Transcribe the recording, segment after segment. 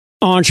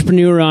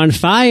Entrepreneur on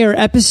Fire,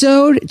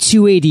 episode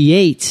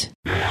 288.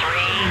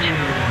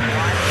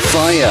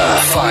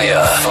 Fire.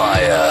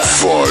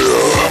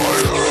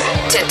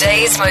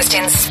 Today's most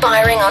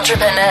inspiring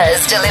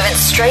entrepreneurs delivered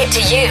straight to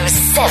you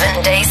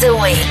 7 days a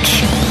week.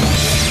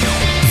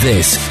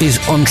 This is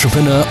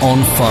Entrepreneur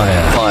on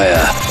Fire.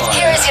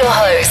 Here is your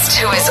host,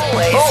 who is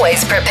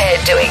always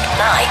prepared to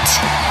ignite,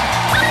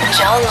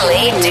 John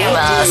Lee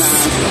Dumas.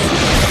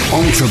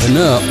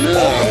 Entrepreneur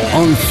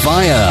on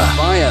Fire.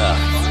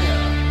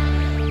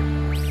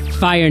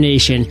 Fire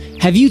Nation,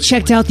 have you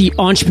checked out the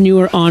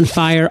Entrepreneur on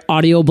Fire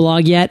audio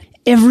blog yet?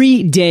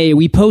 Every day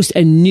we post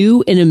a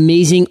new and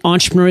amazing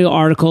entrepreneurial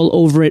article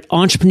over at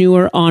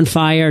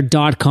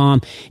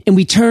entrepreneuronfire.com, and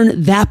we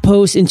turn that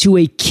post into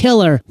a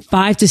killer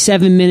 5 to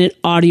 7 minute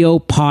audio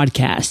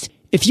podcast.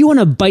 If you want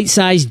a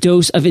bite-sized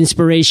dose of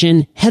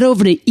inspiration, head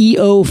over to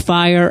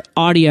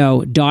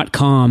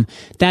eofireaudio.com.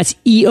 That's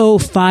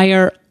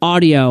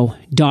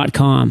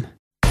eofireaudio.com.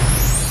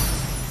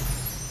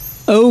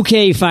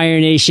 Okay, Fire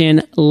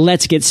Nation,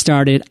 let's get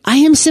started. I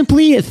am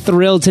simply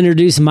thrilled to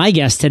introduce my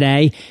guest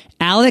today,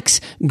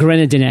 Alex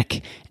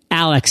Genadinik.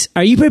 Alex,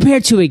 are you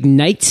prepared to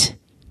ignite?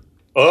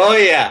 Oh,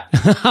 yeah.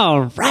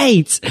 All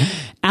right.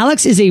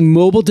 Alex is a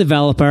mobile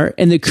developer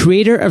and the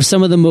creator of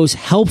some of the most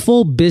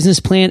helpful business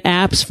plan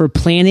apps for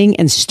planning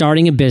and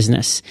starting a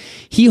business.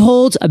 He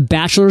holds a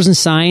bachelor's in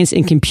science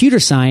and computer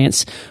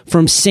science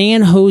from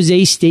San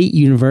Jose State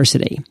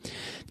University.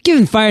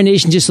 Giving Fire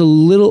Nation just a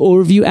little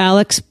overview,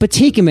 Alex, but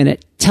take a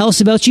minute. Tell us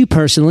about you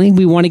personally.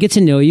 We want to get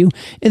to know you,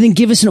 and then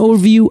give us an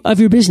overview of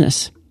your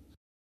business.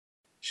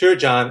 Sure,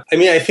 John.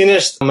 I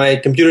finished my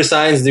computer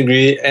science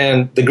degree,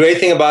 and the great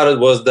thing about it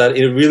was that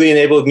it really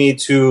enabled me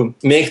to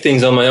make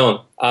things on my own.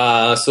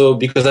 So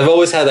because I've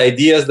always had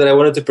ideas that I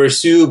wanted to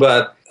pursue,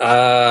 but,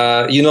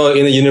 in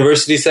a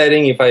university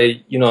setting, if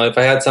I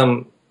had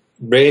some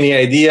brainy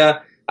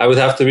idea, I would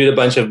have to read a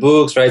bunch of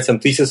books, write some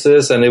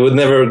theses, and it would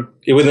never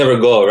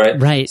go, right?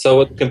 Right. So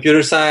what the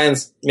computer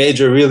science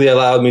major really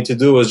allowed me to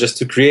do was just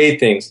to create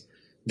things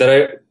that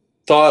I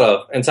thought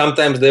of. And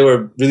sometimes they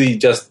were really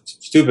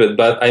just stupid,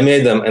 but I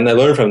made them and I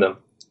learned from them.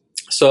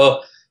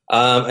 So,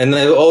 and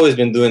I've always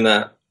been doing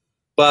that.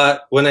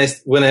 But when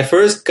I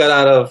first got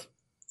out of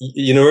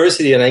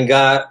university and I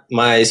got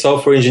my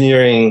software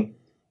engineering,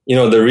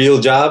 the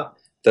real job,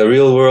 the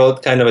real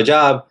world kind of a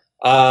job,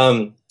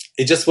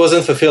 it just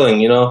wasn't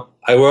fulfilling,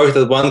 I worked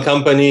at one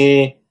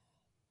company.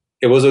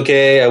 It was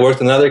okay. I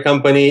worked at another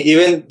company.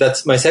 Even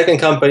that's my second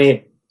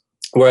company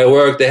where I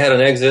worked, they had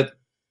an exit.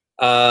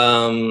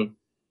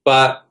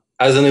 But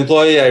as an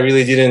employee, I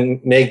really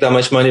didn't make that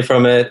much money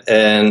from it,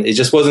 and it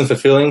just wasn't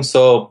fulfilling.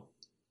 So,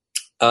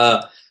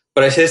 but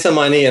I saved some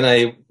money, and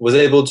I was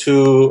able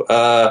to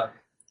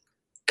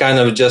kind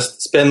of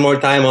just spend more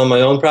time on my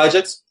own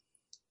projects.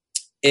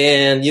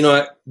 And,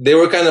 they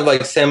were kind of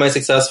like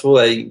semi-successful.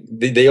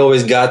 They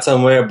always got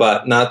somewhere,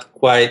 but not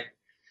quite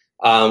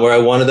where I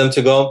wanted them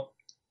to go.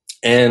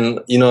 And,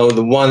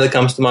 the one that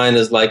comes to mind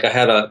is like I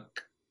had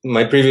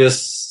my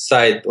previous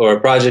site or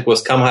project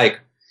was Come Hike,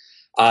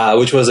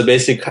 which was a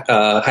basic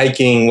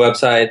hiking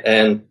website.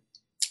 And,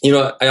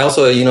 I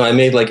also, I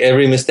made like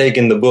every mistake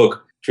in the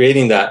book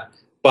creating that.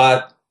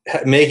 But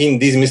making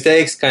these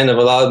mistakes kind of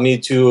allowed me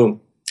to,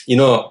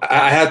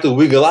 I had to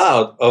wiggle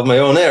out of my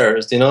own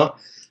errors,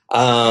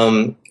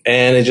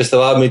 and it just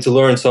allowed me to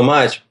learn so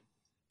much.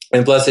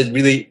 And plus, it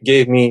really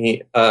gave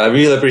me a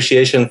real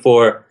appreciation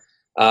for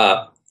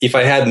if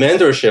I had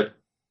mentorship,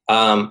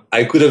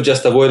 I could have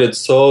just avoided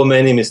so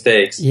many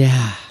mistakes.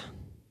 Yeah.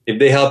 If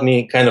they helped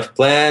me kind of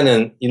plan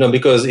and,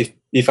 because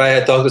if I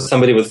had talked to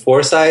somebody with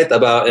foresight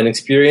about an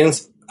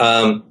experience,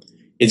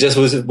 it just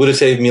would have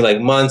saved me like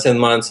months and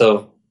months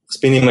of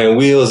spinning my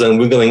wheels and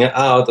wiggling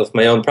out of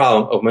my own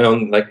problem, of my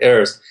own like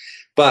errors.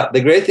 But the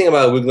great thing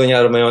about wiggling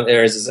out of my own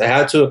errors is I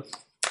had to,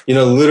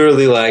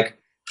 literally like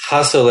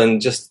hustle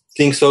and just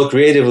think so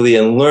creatively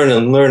and learn that,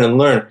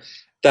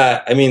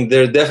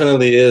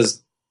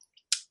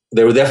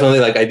 there were definitely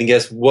like, I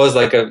guess was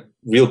like a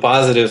real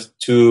positive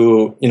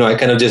to, I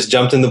kind of just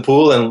jumped in the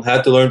pool and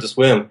had to learn to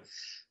swim.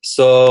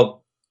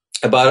 So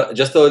about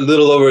just a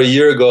little over a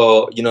year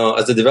ago,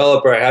 as a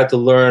developer, I had to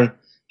learn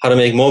how to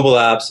make mobile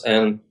apps.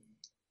 And,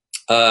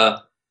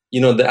 the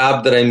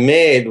app that I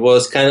made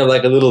was kind of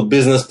like a little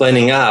business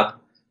planning app.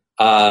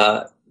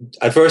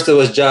 At first it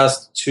was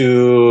just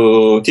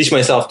to teach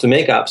myself to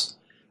make apps.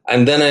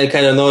 And then I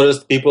kind of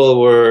noticed people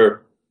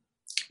were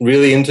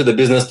really into the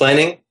business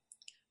planning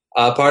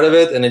part of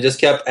it. And I just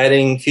kept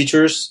adding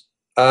features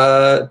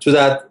to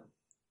that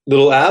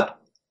little app.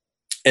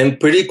 And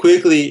pretty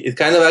quickly, it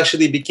kind of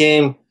actually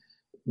became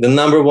the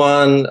number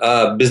one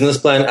business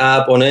plan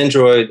app on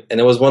Android. And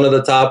it was one of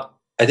the top,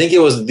 I think it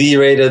was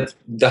the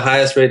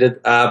highest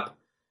rated app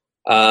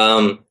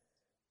for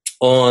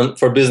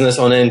business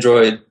on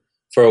Android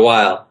for a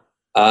while.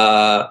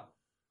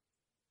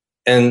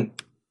 And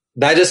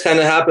that just kind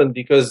of happened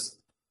because,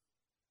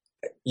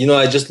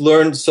 I just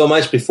learned so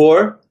much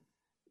before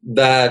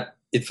that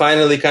it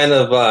finally kind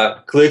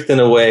of clicked in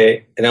a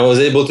way, and I was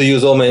able to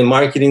use all my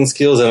marketing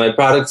skills and my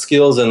product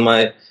skills and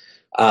my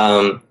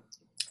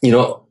you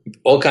know,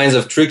 all kinds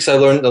of tricks I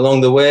learned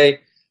along the way,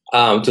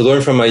 to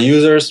learn from my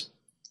users.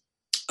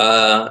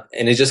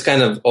 And it just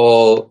kind of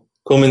all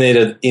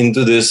culminated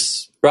into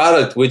this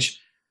product, which,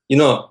 you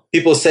know,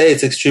 people say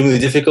it's extremely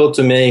difficult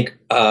to make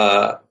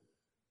a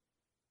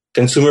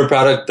consumer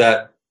product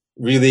that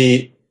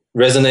really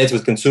resonates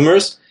with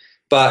consumers.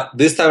 But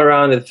this time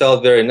around, it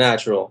felt very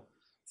natural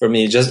for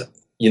me. Just,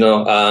 you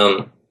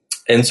know,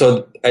 and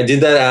so I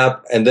did that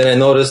app, and then I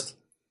noticed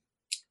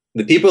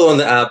the people on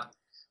the app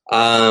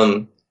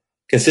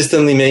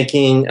consistently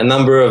making a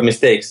number of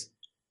mistakes,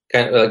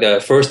 kind of like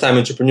a first-time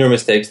entrepreneur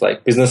mistakes,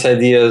 like business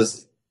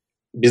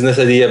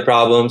idea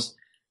problems,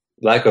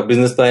 lack of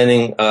business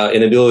planning,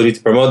 inability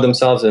to promote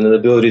themselves, and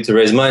inability to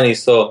raise money.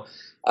 So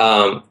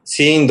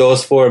seeing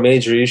those four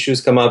major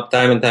issues come up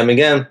time and time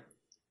again,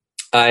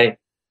 I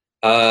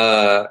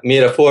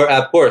made a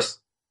 4-app course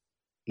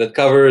that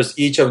covers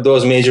each of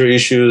those major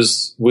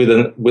issues with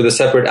a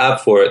separate app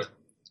for it.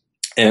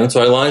 And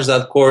so I launched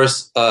that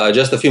course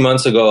just a few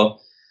months ago,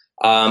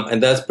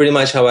 and that's pretty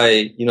much how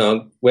I, you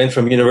know, went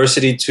from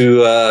university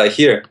to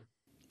here.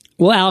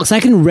 Well, Alex, I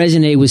can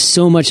resonate with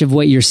so much of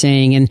what you're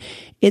saying, and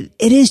it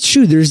is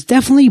true. There's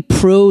definitely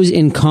pros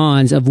and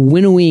cons of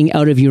winnowing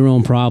out of your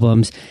own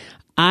problems.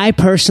 I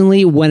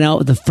personally went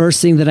out, the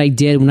first thing that I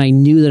did when I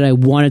knew that I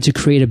wanted to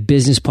create a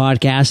business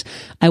podcast,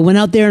 I went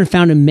out there and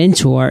found a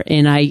mentor,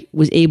 and I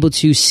was able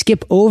to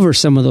skip over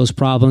some of those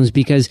problems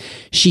because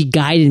she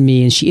guided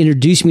me and she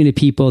introduced me to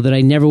people that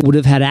I never would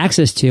have had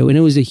access to. And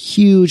it was a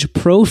huge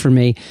pro for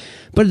me.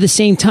 But at the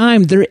same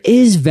time, there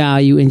is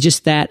value in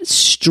just that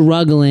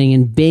struggling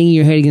and banging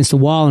your head against the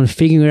wall and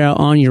figuring it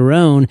out on your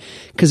own,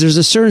 because there's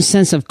a certain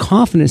sense of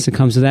confidence that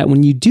comes with that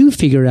when you do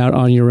figure it out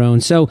on your own.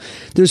 So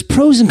there's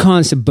pros and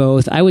cons to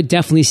both. I would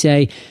definitely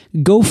say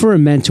go for a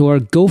mentor,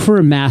 go for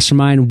a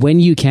mastermind when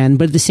you can,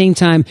 but at the same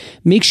time,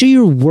 make sure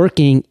you're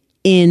working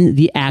in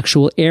the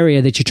actual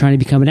area that you're trying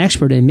to become an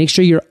expert in. Make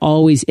sure you're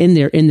always in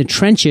there in the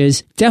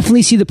trenches.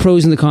 Definitely see the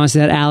pros and the cons to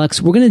that, Alex.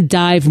 We're going to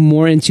dive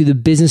more into the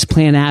business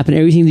plan app and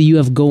everything that you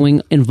have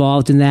going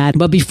involved in that.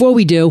 But before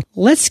we do,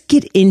 let's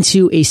get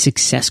into a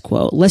success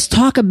quote. Let's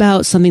talk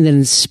about something that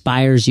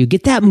inspires you.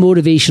 Get that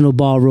motivational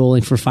ball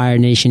rolling for Fire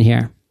Nation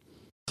here.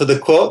 So the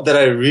quote that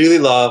I really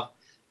love,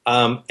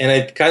 and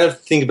I kind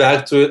of think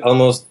back to it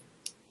almost,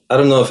 I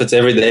don't know if it's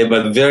every day,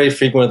 but very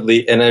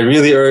frequently. And I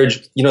really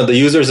urge, you know, the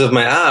users of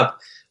my app,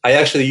 I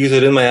actually use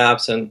it in my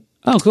apps. And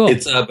oh, cool.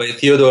 It's by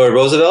Theodore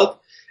Roosevelt.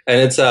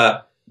 And it's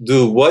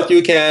do what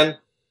you can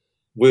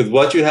with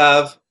what you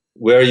have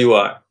where you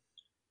are.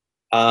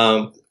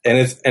 And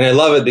I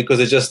love it because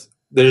it's just,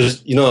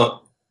 there's, you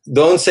know,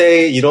 don't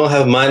say you don't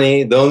have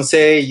money. Don't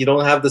say you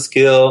don't have the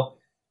skill.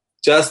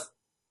 Just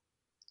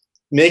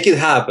make it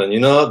happen,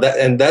 you know,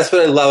 and that's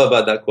what I love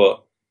about that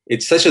quote.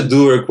 It's such a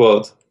doer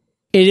quote.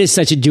 It is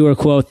such a doer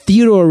quote.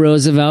 Theodore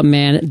Roosevelt,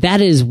 man, that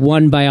is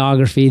one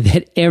biography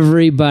that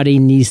everybody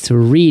needs to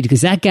read,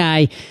 because that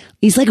guy,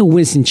 he's like a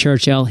Winston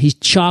Churchill. He's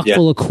chock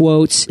full of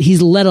quotes.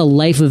 He's led a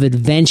life of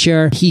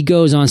adventure. He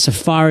goes on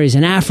safaris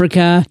in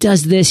Africa,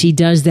 does this, he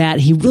does that.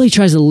 He really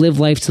tries to live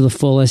life to the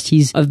fullest.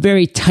 He's a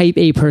very type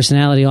A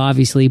personality,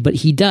 obviously, but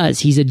he does.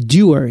 He's a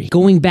doer.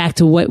 Going back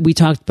to what we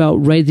talked about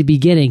right at the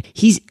beginning,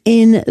 he's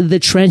in the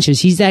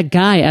trenches. He's that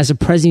guy as a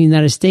president of the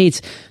United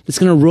States that's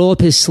going to roll up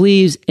his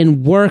sleeves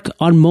and work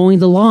on mowing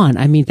the lawn.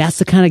 I mean, that's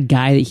the kind of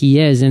guy that he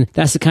is. And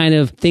that's the kind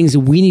of things that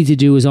we need to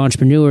do as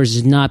entrepreneurs,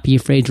 is not be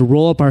afraid to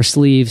roll up our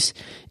sleeves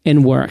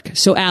and work.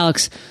 So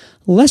Alex,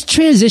 let's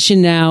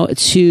transition now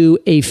to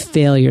a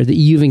failure that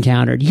you've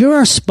encountered. You're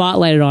our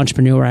spotlighted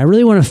entrepreneur. I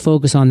really want to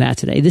focus on that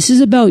today. This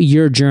is about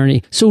your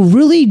journey. So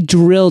really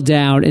drill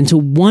down into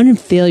one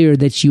failure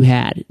that you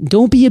had.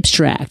 Don't be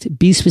abstract,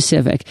 be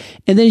specific,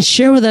 and then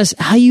share with us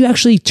how you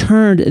actually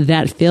turned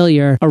that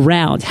failure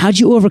around. How'd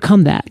you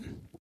overcome that?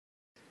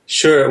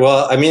 Sure.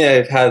 Well, I mean,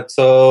 I've had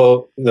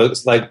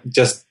it's like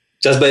just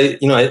by,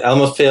 you know, I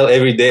almost fail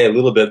every day a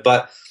little bit,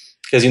 but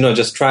because, you know,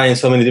 just trying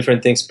so many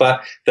different things.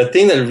 But the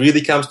thing that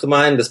really comes to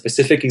mind, the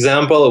specific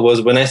example,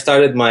 was when I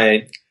started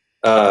my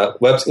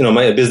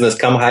my business,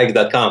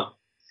 comehike.com.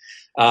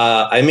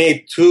 I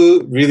made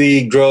two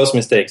really gross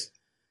mistakes.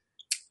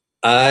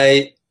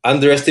 I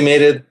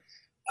underestimated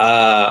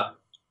how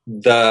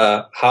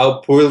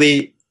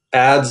poorly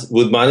ads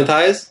would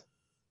monetize,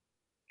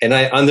 and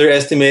I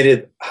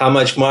underestimated how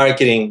much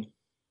marketing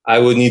I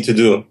would need to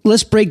do.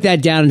 Let's break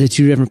that down into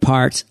two different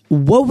parts.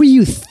 What were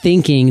you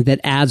thinking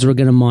that ads were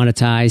going to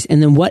monetize,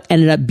 and then what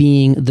ended up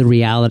being the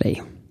reality?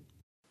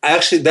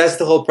 Actually, that's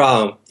the whole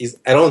problem. Is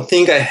I don't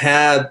think I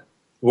had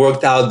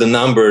worked out the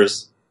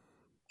numbers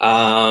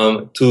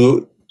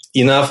to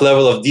enough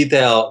level of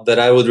detail that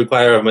I would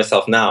require of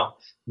myself now.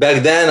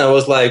 Back then, I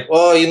was like,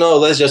 oh, you know,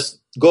 let's just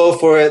go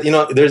for it. You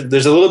know,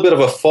 there's a little bit of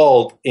a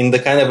fault in the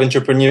kind of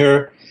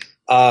entrepreneur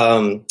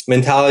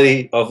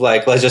mentality of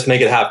like, let's just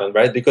make it happen,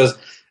 right? Because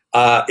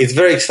it's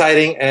very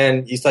exciting,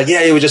 and it's like,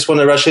 yeah, you would just want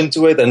to rush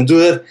into it and do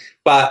it.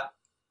 But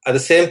at the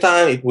same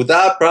time,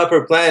 without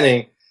proper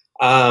planning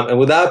and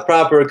without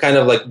proper kind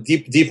of like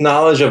deep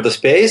knowledge of the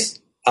space,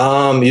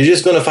 you're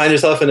just going to find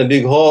yourself in a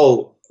big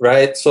hole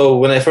right? So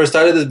when I first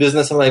started this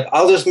business, I'm like,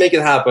 I'll just make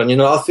it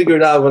happen. I'll figure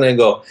it out when I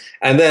go.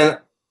 And then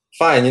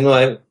fine,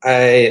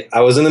 I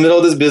was in the middle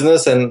of this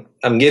business and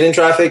I'm getting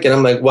traffic and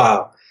I'm like,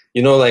 wow,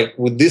 like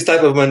with this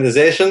type of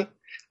monetization,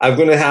 I'm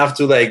going to have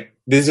to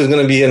this is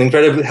going to be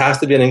has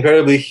to be an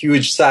incredibly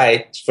huge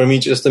site for me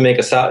just to make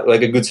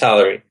a good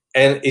salary.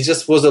 And it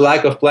just was a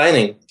lack of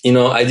planning.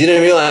 I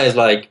didn't realize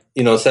 $7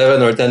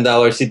 or $10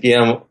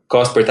 CPM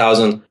cost per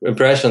 1,000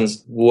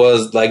 impressions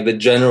was like the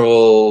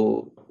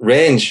general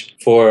range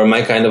for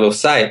my kind of a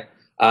site.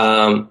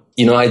 I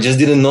just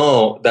didn't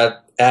know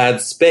that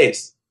ad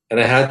space, and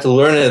I had to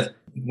learn it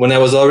when I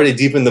was already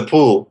deep in the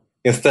pool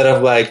instead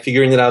of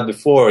figuring it out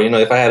before,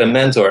 if I had a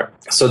mentor.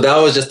 So that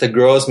was just a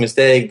gross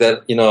mistake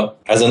that,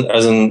 as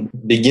a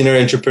beginner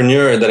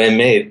entrepreneur that I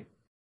made.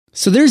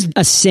 So there's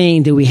a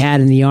saying that we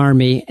had in the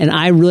Army, and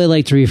I really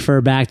like to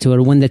refer back to it,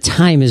 when the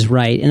time is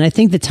right. And I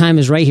think the time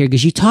is right here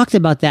because you talked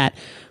about that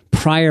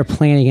prior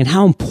planning and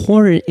how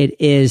important it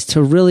is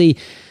to really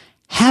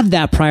have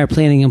that prior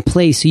planning in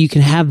place so you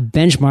can have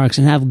benchmarks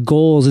and have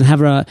goals and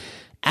have a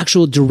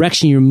actual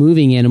direction you're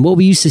moving in. And what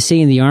we used to say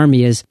in the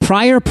Army is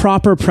prior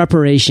proper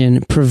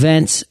preparation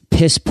prevents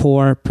piss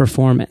poor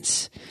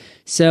performance.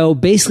 So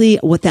basically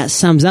what that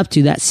sums up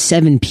to, that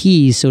 7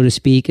 P's, so to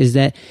speak, is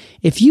that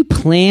if you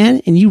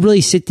plan and you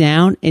really sit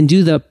down and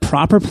do the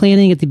proper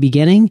planning at the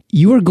beginning,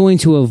 you are going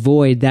to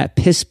avoid that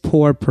piss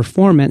poor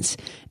performance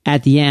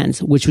at the end,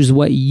 which was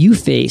what you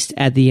faced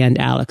at the end,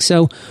 Alex.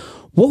 So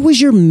what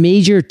was your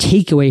major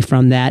takeaway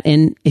from that?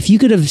 And if you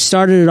could have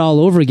started it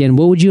all over again,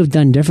 what would you have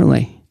done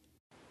differently?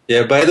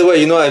 Yeah, by the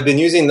way, I've been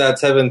using that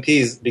 7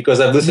 P's because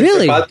I've listened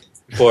to your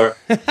podcast before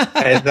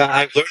and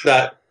I've learned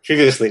that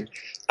previously.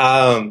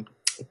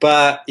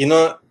 But,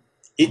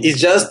 it's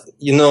just,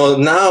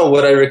 now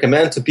what I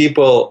recommend to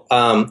people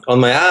on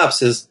my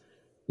apps is,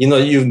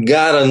 you've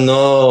got to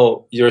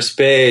know your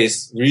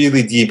space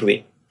really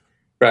deeply,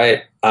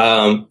 right?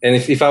 And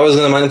if I was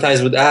going to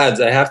monetize with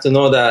ads, I have to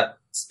know that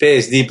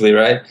space deeply,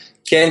 right?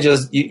 Can't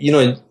just,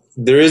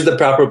 there is the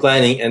proper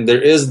planning and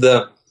there is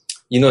the,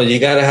 you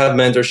got to have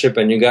mentorship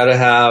and you got to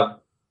have,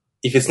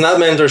 if it's not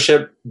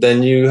mentorship,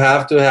 then you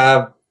have to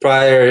have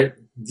prior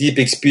deep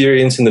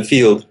experience in the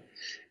field.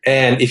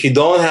 And if you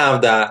don't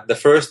have that, the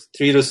first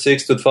 3 to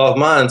 6 to 12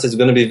 months is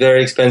going to be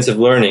very expensive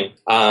learning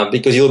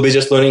because you'll be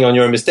just learning on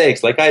your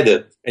mistakes like I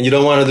did. And you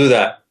don't want to do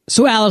that.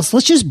 So Alex,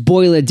 let's just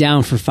boil it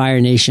down for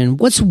Fire Nation.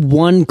 What's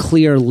one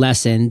clear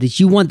lesson that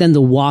you want them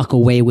to walk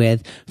away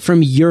with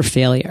from your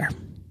failure?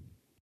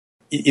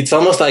 It's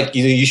almost like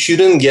you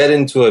shouldn't get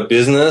into a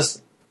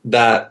business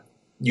that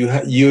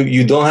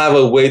you don't have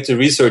a way to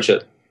research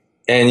it.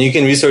 And you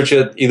can research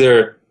it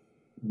either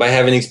by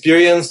having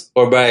experience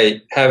or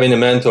by having a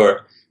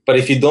mentor. But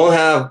if you don't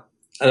have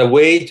a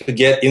way to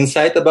get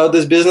insight about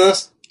this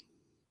business,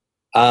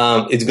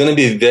 it's going to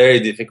be very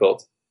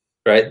difficult,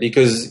 right?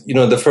 Because, then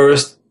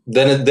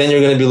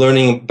you're going to be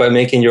learning by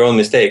making your own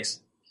mistakes.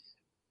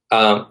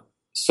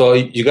 So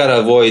you got to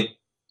avoid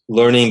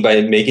learning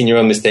by making your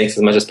own mistakes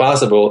as much as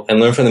possible and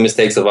learn from the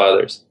mistakes of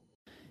others.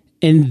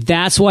 And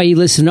that's why you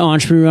listen to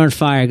Entrepreneur on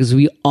Fire, because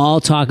we all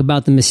talk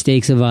about the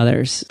mistakes of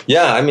others.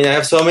 Yeah, I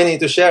have so many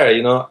to share,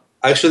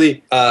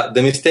 Actually,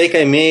 the mistake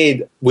I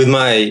made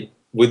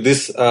with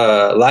this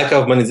lack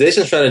of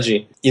monetization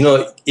strategy,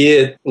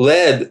 it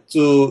led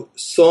to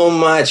so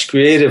much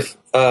creative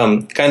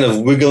kind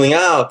of wiggling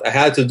out I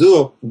had to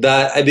do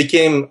that I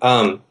became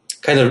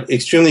kind of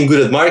extremely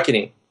good at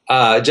marketing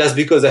just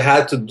because I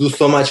had to do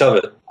so much of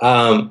it.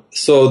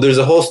 So there's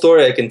a whole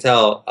story I can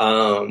tell,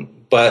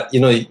 but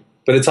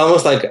it's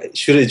almost like it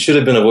should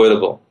have been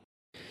avoidable.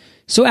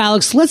 So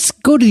Alex, let's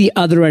go to the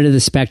other end of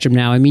the spectrum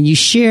now. You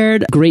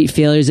shared great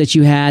failures that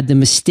you had, the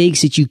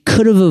mistakes that you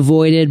could have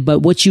avoided, but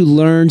what you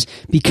learned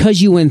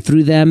because you went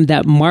through them.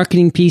 That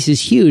marketing piece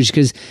is huge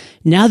because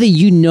now that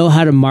you know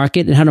how to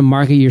market and how to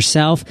market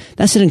yourself,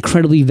 that's an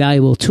incredibly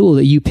valuable tool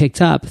that you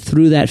picked up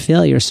through that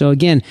failure. So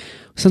again,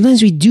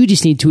 sometimes we do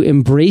just need to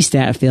embrace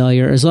that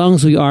failure as long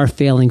as we are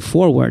failing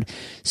forward.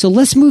 So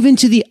let's move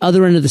into the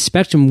other end of the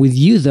spectrum with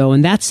you though,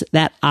 and that's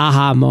that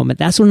aha moment.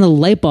 That's when the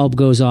light bulb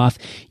goes off.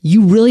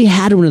 You really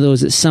had one of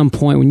those at some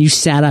point when you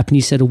sat up and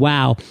you said,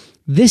 wow,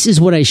 this is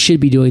what I should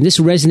be doing. This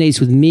resonates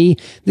with me.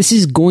 This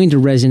is going to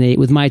resonate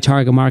with my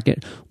target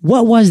market.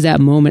 What was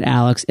that moment,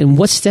 Alex, and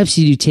what steps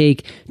did you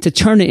take to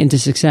turn it into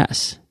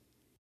success?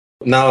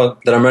 Now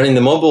that I'm running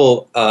the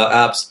mobile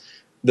apps,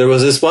 there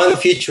was this one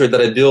feature that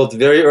I built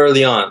very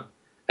early on,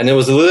 and it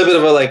was a little bit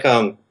of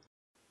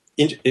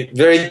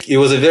it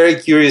was a very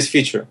curious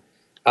feature.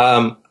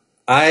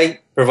 I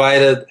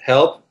provided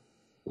help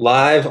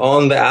live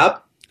on the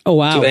app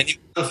to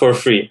anyone for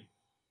free.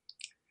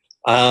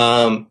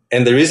 And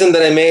the reason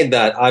that I made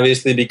that,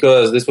 obviously,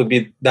 because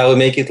that would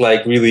make it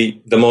like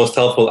really the most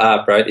helpful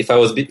app, right? If I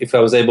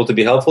was able to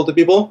be helpful to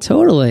people,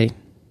 totally.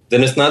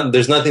 Then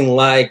there's nothing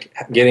like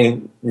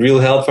getting real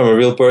help from a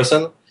real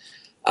person.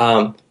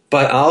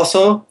 But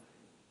also,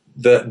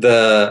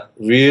 the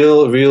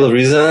real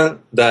reason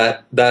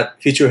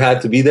that feature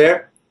had to be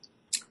there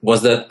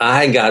was that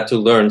I got to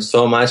learn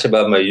so much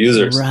about my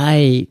users.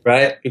 Right.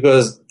 Right?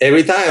 Because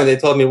every time they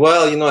told me,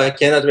 well, I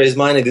cannot raise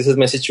money. This is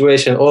my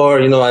situation. Or,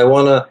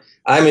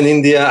 I'm in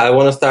India. I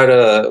want to start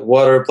a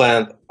water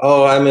plant.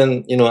 Oh, I'm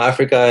in,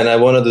 Africa and I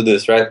want to do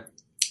this, right?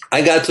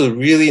 I got to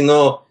really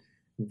know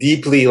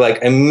deeply,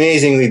 like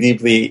amazingly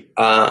deeply,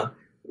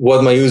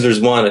 what my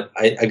users wanted.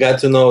 I got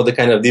to know the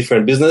kind of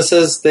different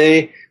businesses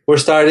they were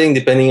starting,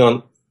 depending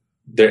on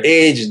their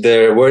age,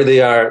 where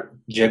they are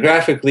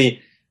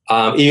geographically,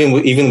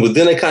 even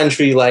within a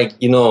country,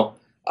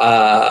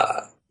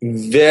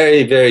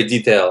 very, very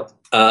detailed.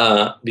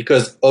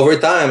 Because over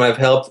time, I've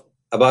helped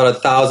about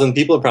 1,000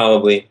 people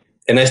probably,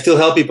 and I still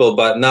help people,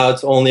 but now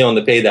it's only on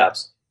the paid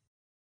apps.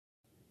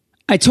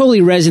 I totally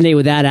resonate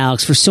with that,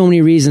 Alex, for so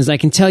many reasons. I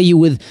can tell you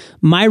with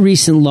my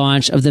recent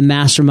launch of the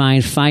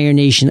Mastermind Fire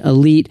Nation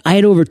Elite, I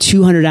had over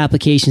 200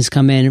 applications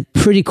come in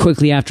pretty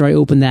quickly after I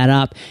opened that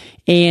up.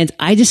 And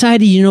I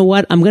decided, you know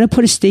what? I'm going to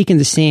put a stake in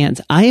the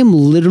sand. I am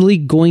literally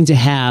going to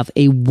have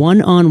a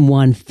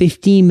one-on-one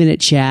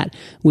 15-minute chat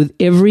with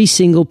every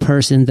single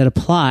person that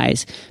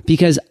applies,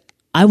 because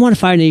I want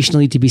Fire Nation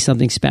Elite to be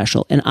something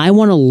special, and I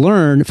want to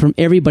learn from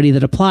everybody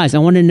that applies. I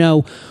want to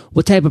know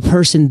what type of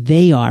person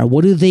they are.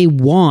 What do they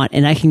want?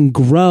 And I can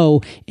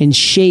grow and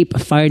shape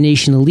Fire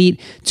Nation Elite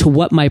to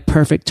what my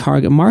perfect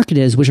target market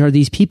is, which are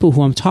these people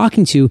who I'm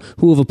talking to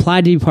who have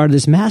applied to be part of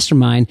this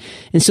mastermind.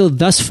 And so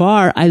thus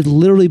far, I've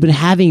literally been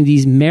having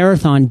these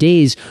marathon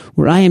days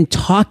where I am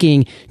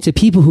talking to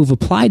people who've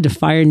applied to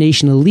Fire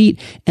Nation Elite,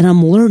 and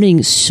I'm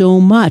learning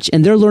so much,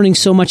 and they're learning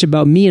so much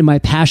about me and my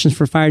passions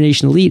for Fire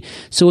Nation Elite.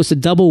 So it's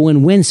a double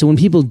win-win. So when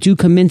people do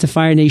come into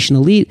Fire Nation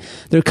Elite,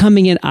 they're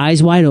coming in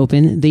eyes wide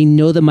open. They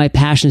know that my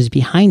passion is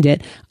behind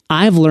it.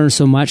 I've learned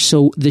so much.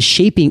 So the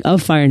shaping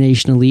of Fire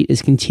Nation Elite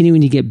is continuing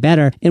to get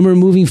better, and we're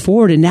moving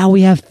forward. And now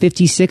we have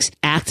 56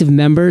 active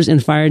members in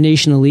Fire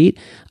Nation Elite.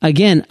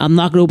 Again, I'm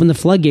not going to open the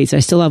floodgates. I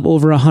still have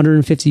over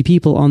 150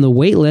 people on the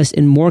wait list,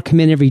 and more come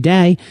in every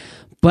day.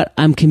 But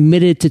I'm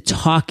committed to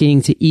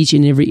talking to each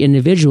and every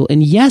individual.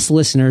 And yes,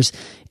 listeners,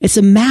 it's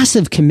a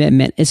massive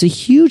commitment. It's a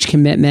huge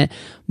commitment.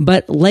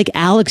 But like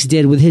Alex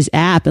did with his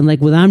app, and like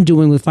what I'm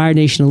doing with Fire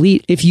Nation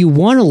Elite, if you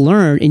want to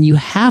learn, and you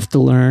have to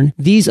learn,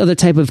 these are the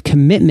type of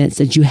commitments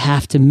that you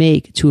have to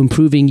make to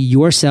improving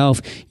yourself,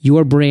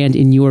 your brand,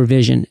 and your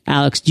vision.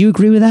 Alex, do you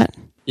agree with that?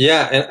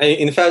 Yeah. And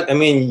in fact,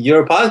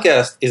 your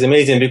podcast is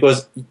amazing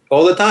because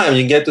all the time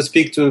you get to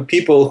speak to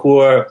people who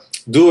are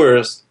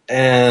doers,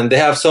 and they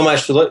have so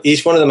much to learn.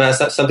 Each one of them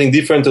has something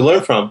different to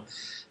learn from.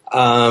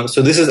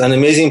 So this is an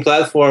amazing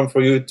platform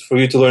for you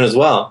to learn as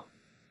well.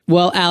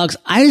 Well, Alex,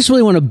 I just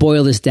really want to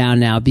boil this down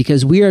now,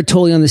 because we are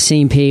totally on the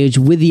same page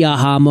with the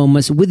aha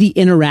moments, with the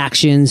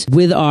interactions,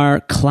 with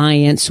our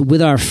clients,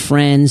 with our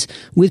friends,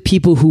 with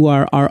people who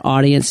are our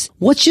audience.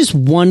 What's just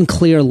one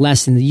clear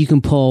lesson that you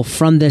can pull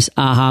from this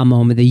aha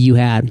moment that you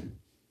had?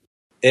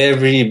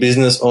 Every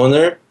business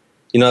owner,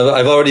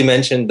 I've already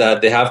mentioned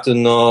that they have to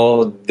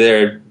know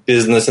their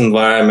business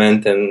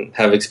environment and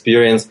have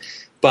experience.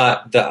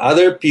 But the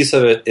other piece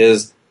of it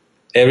is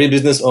every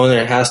business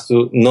owner has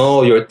to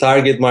know your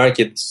target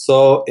market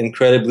so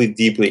incredibly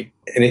deeply.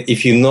 And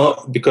if you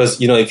know,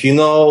 because, if you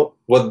know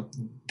what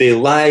they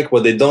like,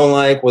 what they don't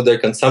like, what their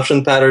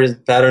consumption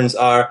patterns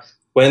are,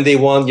 when they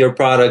want your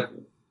product,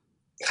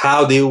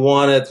 how they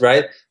want it,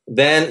 right?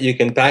 Then you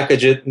can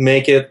package it,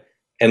 make it,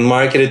 and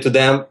market it to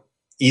them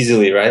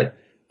easily, right?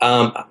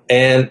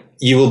 And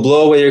you will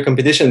blow away your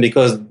competition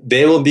because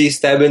they will be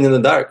stabbing in the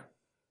dark.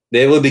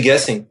 They will be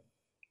guessing.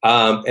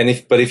 But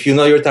if you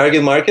know your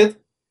target market,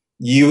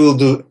 you will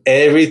do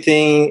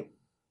everything,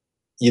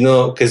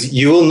 because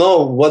you will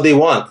know what they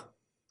want.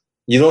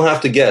 You don't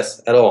have to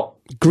guess at all.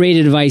 Great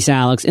advice,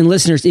 Alex. And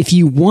listeners, if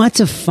you want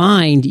to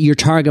find your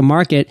target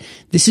market,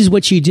 this is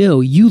what you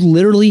do. You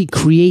literally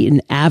create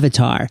an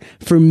avatar.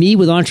 For me,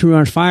 with Entrepreneur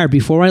on Fire,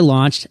 before I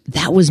launched,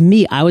 that was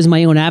me. I was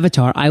my own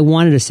avatar. I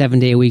wanted a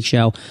 7-day-a-week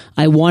show.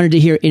 I wanted to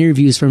hear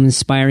interviews from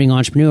inspiring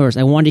entrepreneurs.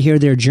 I wanted to hear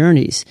their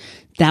journeys.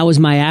 That was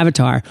my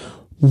avatar.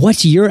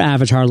 What's your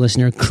avatar,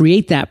 listener?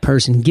 Create that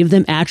person. Give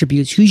them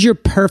attributes. Who's your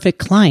perfect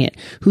client?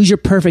 Who's your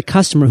perfect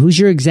customer? Who's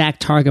your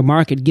exact target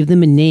market? Give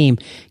them a name.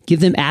 Give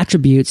them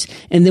attributes.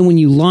 And then when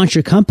you launch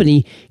your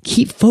company,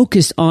 keep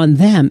focused on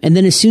them. And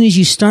then as soon as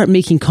you start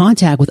making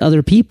contact with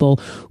other people,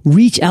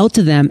 reach out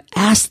to them,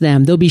 ask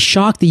them. They'll be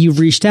shocked that you've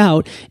reached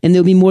out, and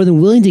they'll be more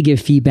than willing to give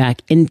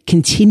feedback, and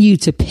continue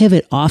to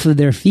pivot off of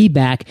their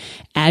feedback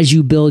as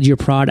you build your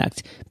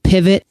product.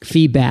 Pivot,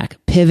 feedback.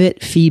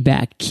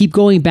 Keep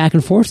going back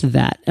and forth with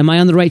that. Am I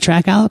on the right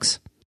track, Alex?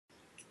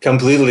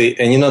 Completely.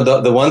 And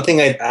the one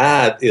thing I'd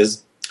add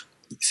is,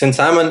 since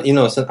I'm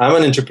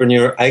an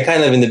entrepreneur, I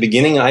kind of in the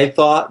beginning I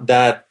thought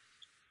that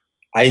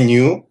I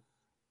knew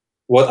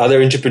what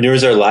other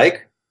entrepreneurs are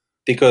like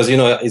because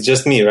it's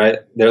just me, right?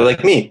 They're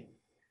like me.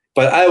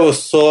 But I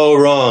was so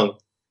wrong,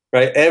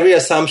 right? Every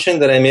assumption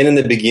that I made in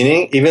the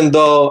beginning, even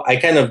though I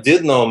kind of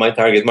did know my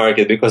target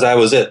market because I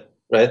was it,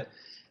 right?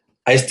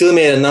 I still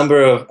made a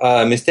number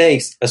of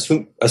mistakes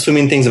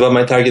assuming things about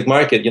my target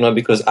market,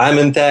 because I'm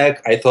in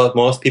tech. I thought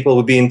most people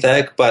would be in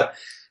tech, but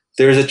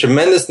there's a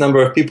tremendous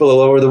number of people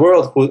all over the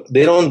world who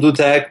they don't do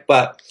tech,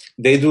 but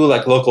they do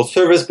like local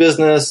service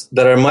business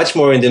that are much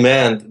more in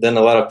demand than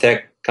a lot of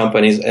tech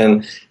companies,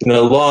 and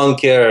lawn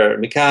care,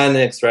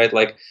 mechanics, right?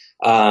 Like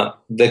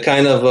the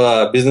kind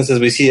of businesses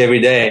we see every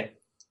day,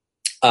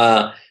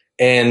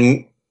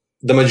 and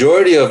the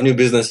majority of new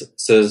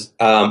businesses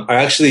are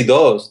actually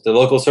the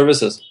local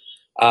services,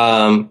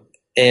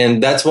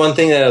 and that's one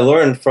thing that I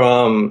learned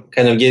from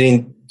kind of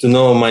getting to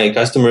know my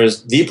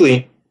customers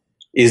deeply,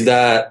 is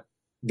that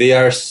they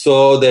are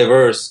so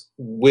diverse,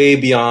 way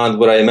beyond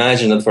what I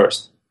imagined at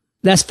first.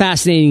 That's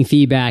fascinating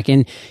feedback.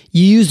 And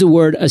you use the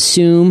word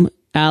assume,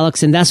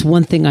 Alex, and that's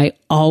one thing I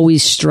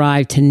always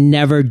strive to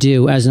never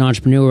do as an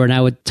entrepreneur. And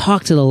I would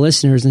talk to the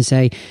listeners and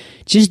say,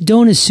 just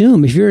don't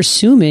assume. If you're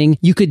assuming,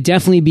 you could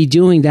definitely be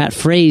doing that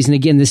phrase. And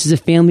again, this is a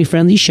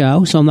family-friendly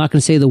show, so I'm not going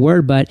to say the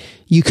word, but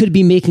you could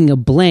be making a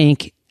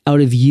blank out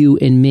of you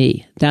and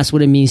me. That's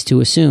what it means to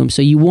assume.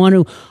 So you want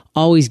to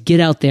always get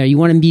out there. You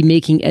want to be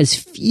making as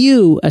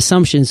few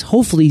assumptions,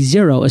 hopefully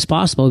zero as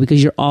possible,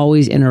 because you're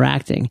always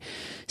interacting.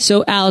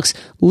 So Alex,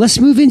 let's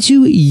move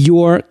into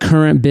your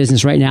current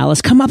business right now.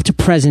 Let's come up to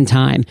present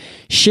time.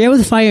 Share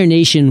with Fire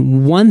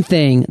Nation one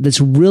thing that's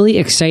really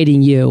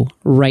exciting you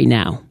right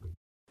now.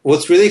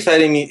 What's really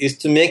exciting me is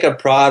to make a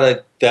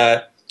product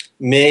that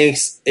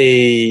makes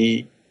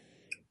a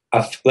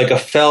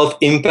felt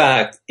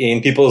impact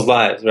in people's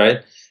lives,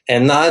 right?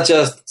 And not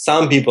just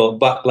some people,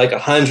 but like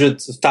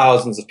hundreds of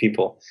thousands of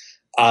people.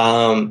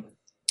 And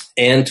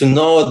to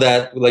know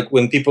that, like,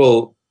 when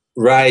people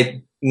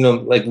write,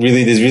 like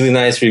really these really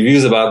nice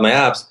reviews about my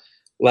apps,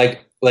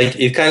 like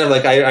it kind of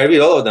like I read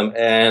all of them,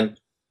 and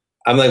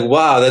I'm like,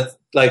 wow, that's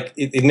like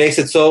it makes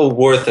it so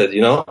worth it,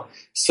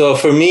 So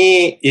for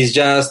me, it's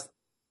just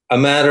a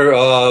matter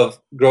of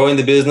growing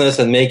the business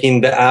and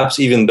making the apps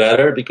even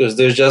better, because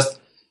there's just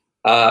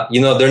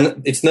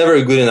it's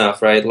never good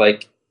enough, right?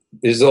 Like,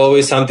 there's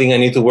always something I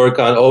need to work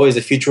on, always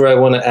a feature I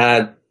want to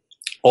add,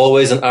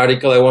 always an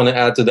article I want to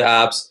add to the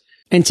apps.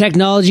 And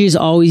technology is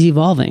always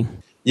evolving.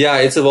 Yeah,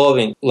 it's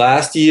evolving.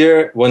 Last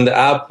year, when the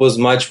app was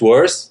much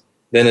worse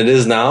than it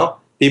is now,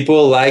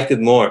 people liked it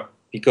more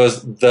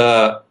because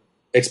the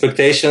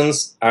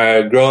expectations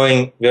are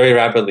growing very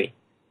rapidly.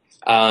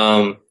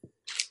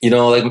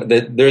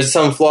 There's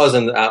some flaws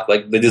in the app.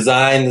 Like, the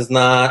design is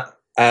not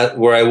at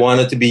where I want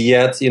it to be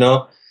yet,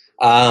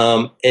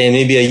 and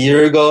maybe a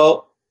year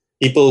ago,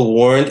 people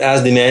weren't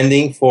as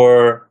demanding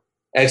for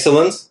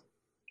excellence,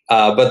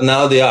 but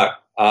now they are.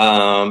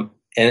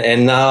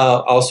 And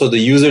now also the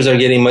users are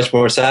getting much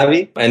more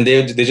savvy, and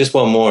they just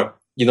want more.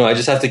 I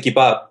just have to keep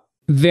up.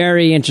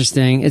 Very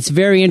interesting. It's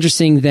very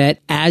interesting that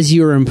as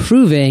you're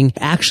improving,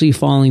 actually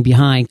falling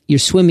behind, you're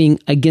swimming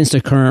against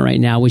a current right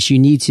now, which you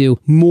need to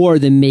more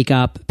than make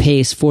up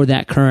pace for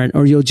that current,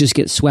 or you'll just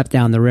get swept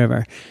down the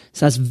river.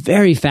 So that's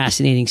very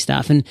fascinating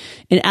stuff. And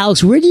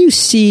Alex, where do you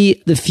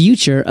see the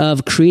future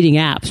of creating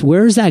apps?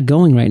 Where is that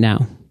going right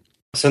now?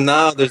 So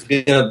now there's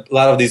been a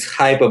lot of this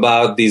hype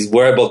about these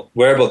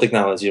wearable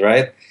technology,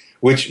 right?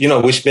 Which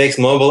makes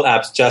mobile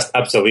apps just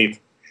obsolete,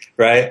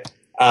 right?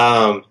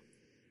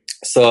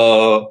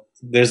 So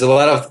there's a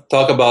lot of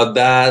talk about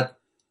that.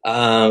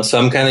 So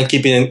I'm kind of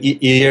keeping an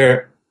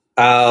ear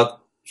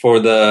out for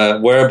the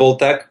wearable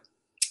tech,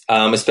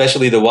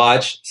 especially the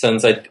watch,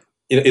 since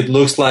it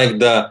looks like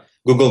the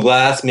Google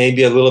Glass may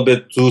be a little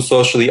bit too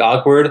socially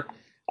awkward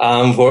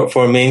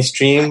for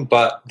mainstream,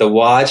 but the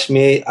watch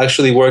may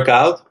actually work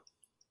out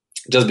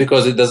just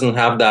because it doesn't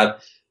have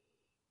that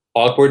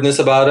awkwardness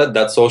about it,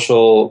 that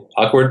social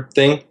awkward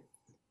thing.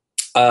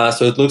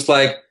 So it looks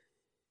like,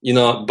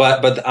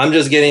 but I'm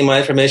just getting my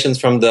information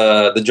from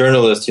the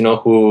journalists,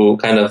 who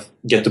kind of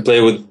get to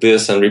play with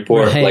this and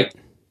report, right,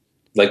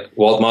 like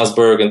Walt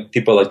Mossberg and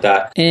people like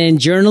that. And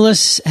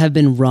journalists have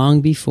been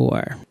wrong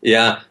before.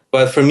 Yeah,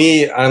 but for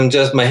me, I'm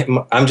just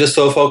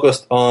so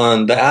focused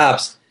on the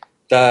apps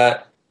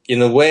that,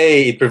 in a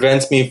way, it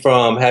prevents me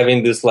from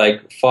having this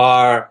like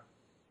far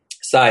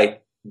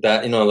sight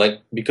that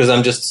because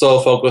I'm just so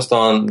focused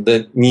on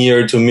the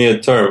near to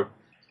mid term.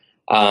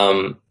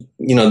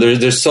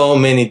 There's so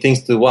many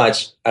things to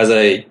watch as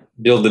I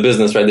build the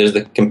business, right? There's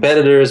the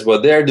competitors,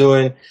 what they're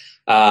doing.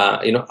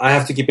 I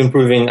have to keep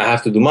improving. I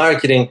have to do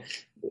marketing.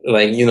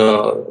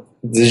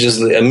 There's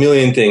just a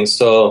million things.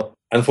 So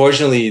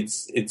unfortunately,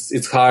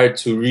 it's hard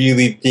to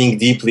really think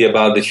deeply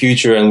about the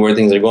future and where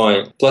things are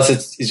going. Plus,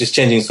 it's just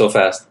changing so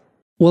fast.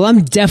 Well,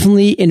 I'm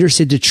definitely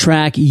interested to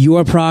track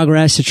your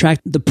progress, to track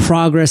the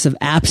progress of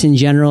apps in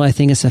general. I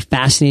think it's a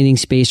fascinating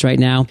space right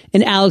now.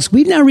 And Alex,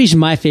 we've now reached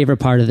my favorite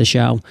part of the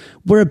show.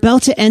 We're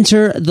about to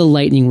enter the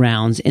lightning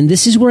rounds, and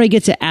this is where I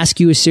get to ask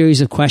you a series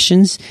of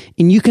questions,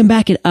 and you come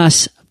back at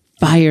us,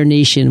 Fire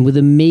Nation, with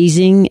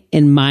amazing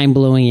and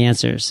mind-blowing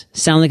answers.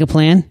 Sound like a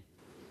plan?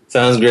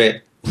 Sounds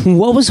great.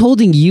 What was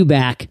holding you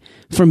back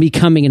from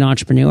becoming an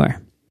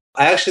entrepreneur?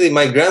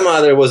 My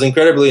grandmother was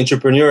incredibly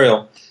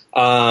entrepreneurial.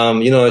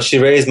 She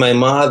raised my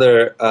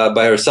mother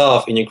by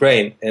herself in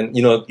Ukraine, and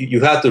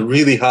you have to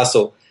really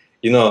hustle.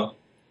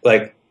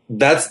 Like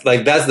that's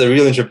the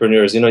real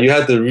entrepreneurs. You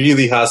have to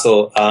really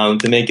hustle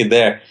to make it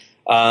there.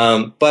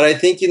 But I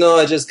think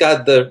I just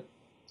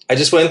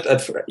went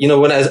as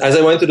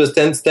I went to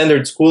the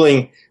standard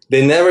schooling,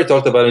 they never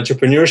talked about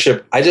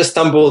entrepreneurship. I just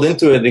stumbled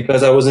into it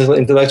because I was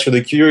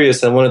intellectually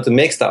curious and wanted to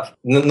make stuff.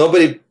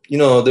 Nobody,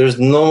 there's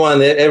no one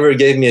that ever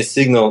gave me a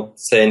signal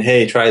saying,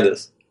 "Hey, try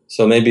this."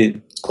 So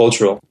maybe it's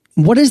cultural.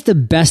 What is the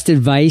best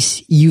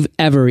advice you've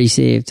ever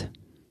received?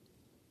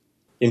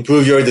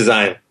 Improve your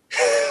design.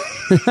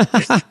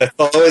 That's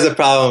always a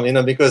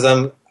problem, because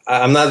I'm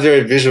not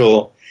very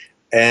visual,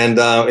 and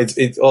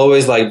it's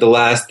always like the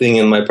last thing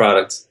in my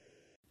products.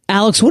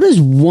 Alex, what is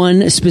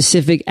one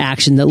specific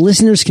action that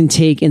listeners can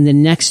take in the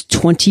next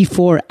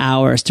 24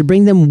 hours to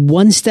bring them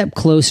one step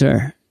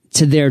closer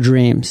to their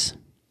dreams?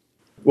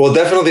 Well,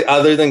 definitely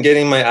other than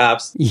getting my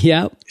apps,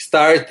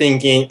 start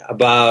thinking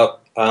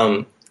about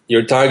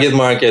your target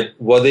market,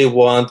 what they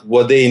want,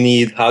 what they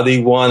need, how they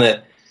want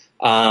it,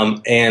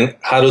 and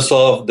how to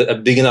solve a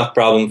big enough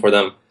problem for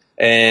them.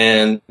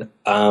 And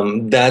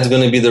that's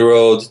going to be the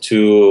road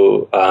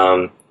to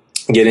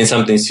getting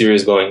something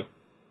serious going.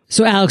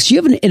 So, Alex, do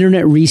you have an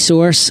internet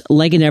resource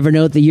like an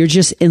Evernote that you're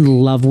just in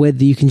love with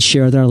that you can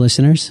share with our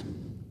listeners?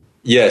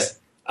 Yes.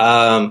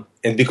 And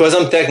because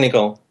I'm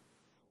technical,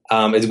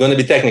 it's going to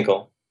be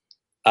technical.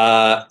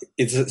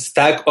 It's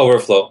Stack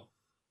Overflow.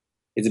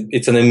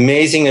 It's an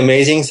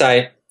amazing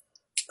site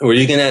where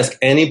you can ask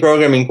any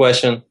programming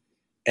question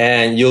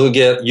and you will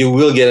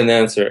get an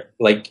answer,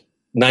 like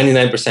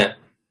 99%.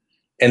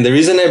 And the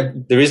reason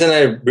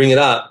I bring it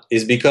up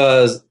is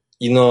because,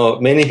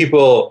 many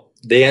people,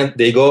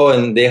 they go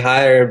and they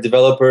hire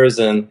developers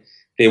and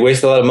they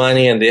waste a lot of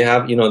money and they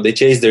have, they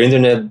chase their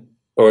internet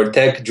or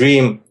tech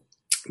dream,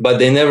 but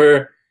they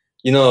never,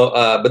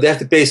 but they have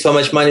to pay so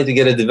much money to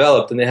get it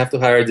developed and they have to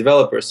hire a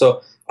developer.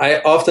 So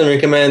I often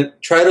recommend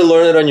try to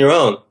learn it on your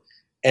own.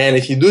 And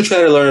if you do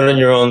try to learn it on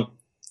your own,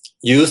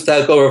 use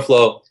Stack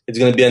Overflow. It's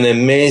going to be an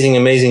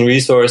amazing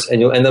resource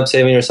and you'll end up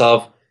saving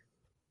yourself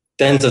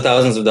tens of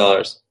thousands of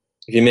dollars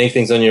if you make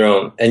things on your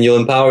own, and you'll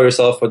empower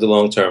yourself for the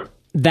long term.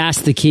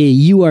 That's the key.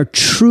 You are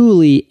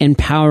truly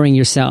empowering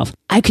yourself.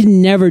 I could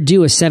never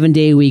do a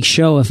 7-day-a-week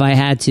show if I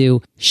had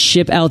to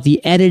ship out the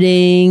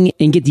editing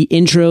and get the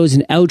intros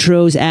and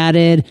outros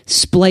added,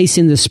 splice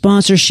in the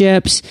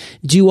sponsorships,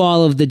 do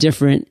all of the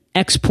different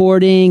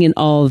exporting and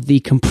all of the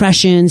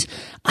compressions.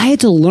 I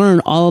had to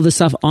learn all of this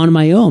stuff on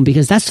my own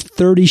because that's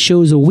 30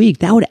 shows a week.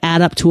 That would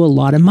add up to a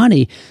lot of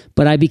money.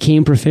 But I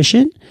became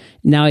proficient.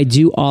 Now I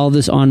do all of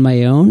this on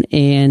my own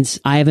and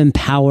I have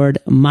empowered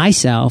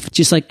myself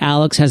just like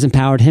Alex has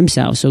empowered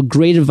himself. So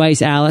great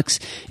advice, Alex.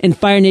 And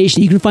Fire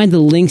Nation, you can find the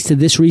links to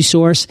this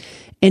resource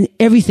and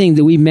everything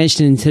that we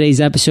mentioned in today's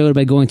episode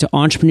by going to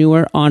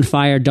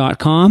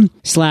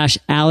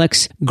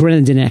entrepreneuronfire.com/Alex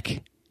Genadinik.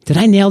 Did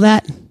I nail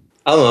that?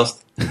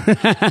 Almost.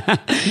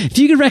 If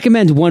you could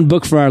recommend one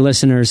book for our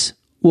listeners,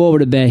 what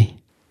would it be?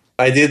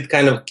 I did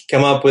kind of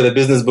come up with a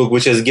business book,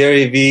 which is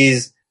Gary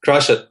Vee's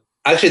Crush It.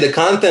 Actually, the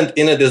content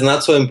in it is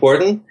not so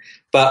important,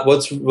 but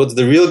what's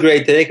the real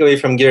great takeaway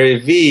from Gary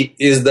Vee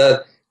is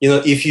that,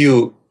 if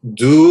you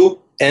do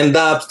end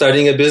up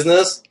starting a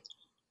business,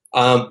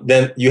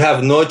 then you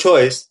have no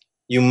choice.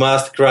 You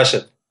must crush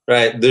it,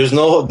 right?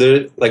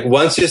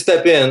 Once you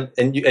step in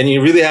and you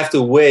really have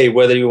to weigh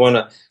whether you want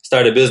to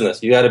start a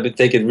business. You got to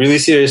take it really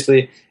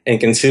seriously and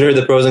consider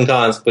the pros and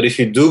cons. But if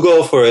you do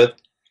go for it,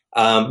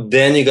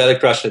 then you got to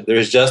crush it.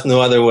 There's just no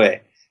other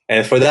way.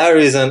 And for that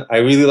reason, I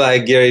really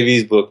like Gary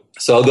Vee's book.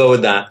 So I'll go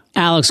with that.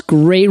 Alex,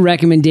 great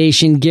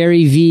recommendation.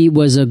 Gary Vee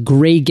was a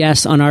great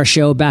guest on our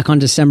show back on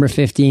December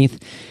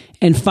 15th.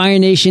 And Fire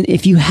Nation,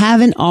 if you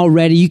haven't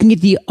already, you can get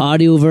the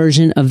audio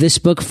version of this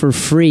book for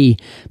free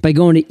by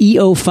going to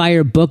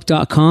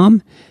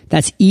eofirebook.com.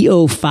 That's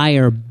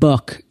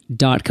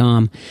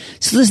eofirebook.com.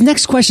 So this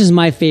next question is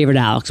my favorite,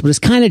 Alex, but it's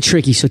kind of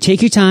tricky. So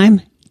take your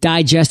time,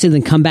 digest it,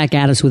 and come back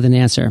at us with an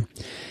answer.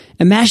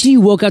 Imagine you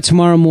woke up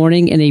tomorrow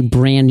morning in a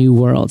brand new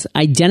world,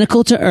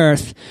 identical to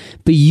Earth,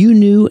 but you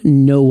knew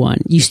no one.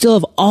 You still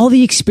have all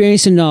the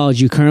experience and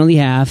knowledge you currently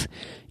have.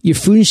 Your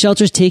food and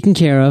shelter is taken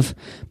care of,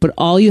 but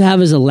all you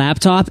have is a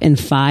laptop and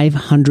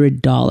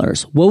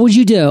 $500. What would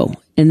you do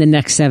in the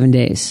next 7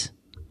 days?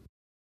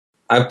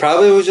 I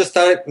probably would just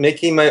start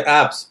making my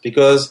apps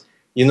because,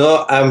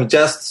 I'm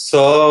just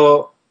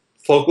so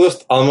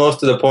focused almost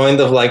to the point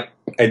of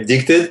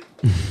addicted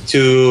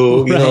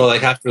to,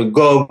 right. Have to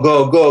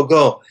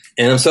go.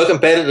 And I'm so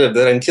competitive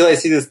that until I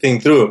see this thing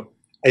through,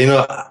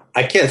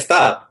 I can't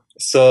stop.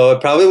 So I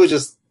probably would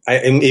just,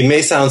 it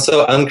may sound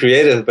so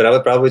uncreative, but I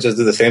would probably just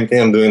do the same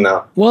thing I'm doing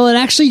now. Well, it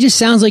actually just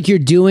sounds like you're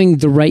doing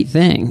the right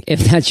thing,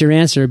 if that's your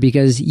answer,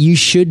 because you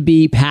should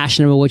be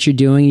passionate about what you're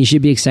doing. You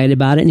should be excited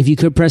about it. And if you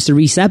could press the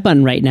reset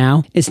button right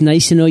now, it's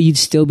nice to know you'd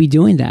still be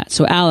doing that.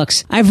 So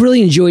Alex, I've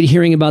really enjoyed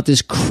hearing about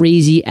this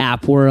crazy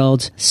app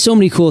world. So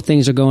many cool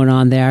things are going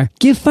on there.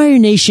 Give Fire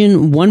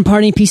Nation one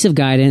parting piece of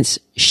guidance,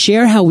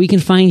 share how we can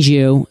find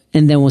you,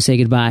 and then we'll say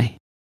goodbye.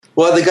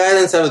 Well, the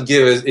guidance I would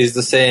give is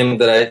the same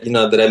that I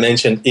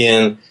mentioned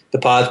in the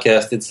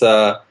podcast. It's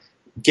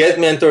get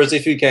mentors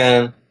if you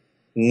can,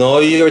 know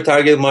your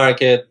target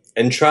market,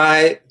 and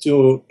try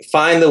to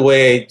find a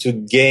way to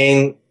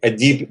gain a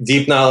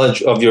deep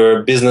knowledge of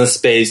your business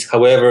space.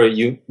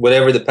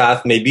 Whatever the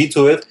path may be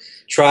to it,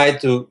 try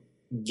to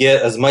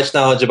get as much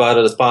knowledge about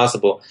it as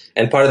possible.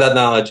 And part of that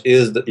knowledge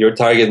is your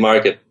target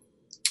market.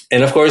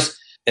 And of course,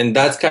 and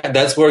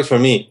that's worked for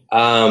me.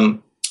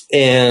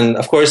 And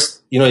of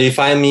course, you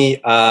find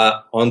me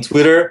on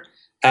Twitter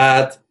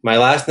at my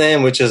last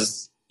name, which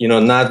is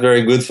not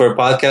very good for a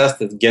podcast.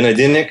 It's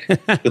Genadinik.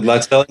 Good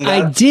luck spelling that.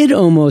 I did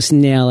almost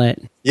nail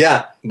it.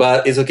 Yeah,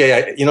 but it's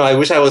okay.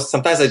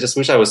 Sometimes I just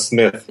wish I was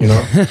Smith,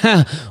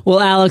 Well,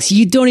 Alex,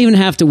 you don't even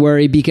have to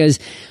worry because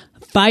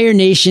Fire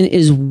Nation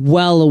is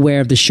well aware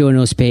of the show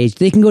notes page.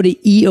 They can go to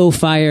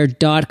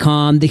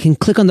eofire.com. They can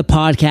click on the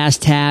podcast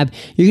tab.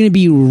 You're going to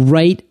be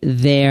right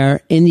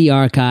there in the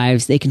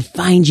archives. They can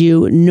find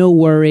you. No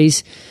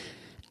worries.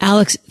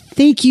 Alex,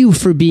 thank you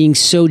for being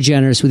so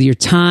generous with your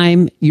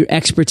time, your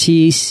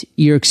expertise,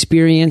 your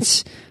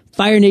experience.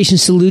 Fire Nation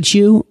salutes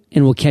you,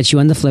 and we'll catch you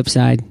on the flip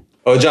side.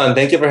 Oh, John,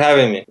 thank you for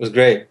having me. It was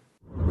great.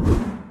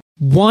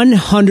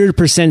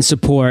 100%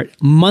 support,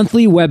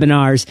 monthly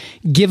webinars,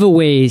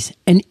 giveaways,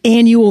 an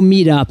annual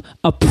meetup,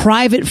 a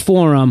private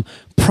forum,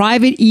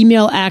 private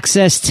email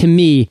access to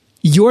me,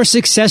 your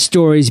success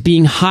stories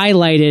being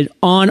highlighted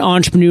on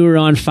Entrepreneur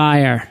on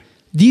Fire.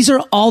 These are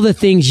all the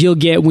things you'll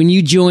get when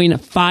you join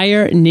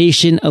Fire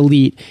Nation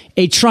Elite,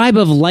 a tribe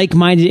of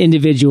like-minded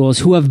individuals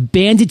who have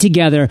banded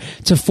together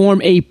to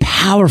form a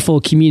powerful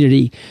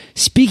community.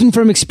 Speaking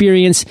from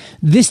experience,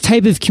 this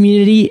type of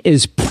community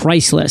is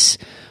priceless.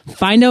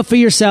 Find out for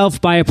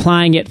yourself by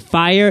applying at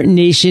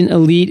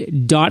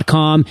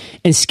firenationelite.com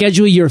and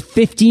schedule your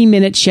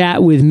 15-minute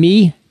chat with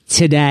me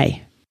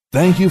today.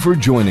 Thank you for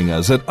joining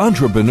us at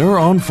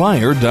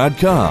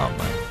EntrepreneuronFire.com,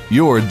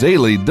 your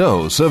daily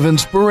dose of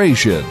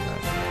inspiration.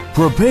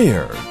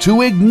 Prepare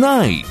to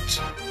ignite.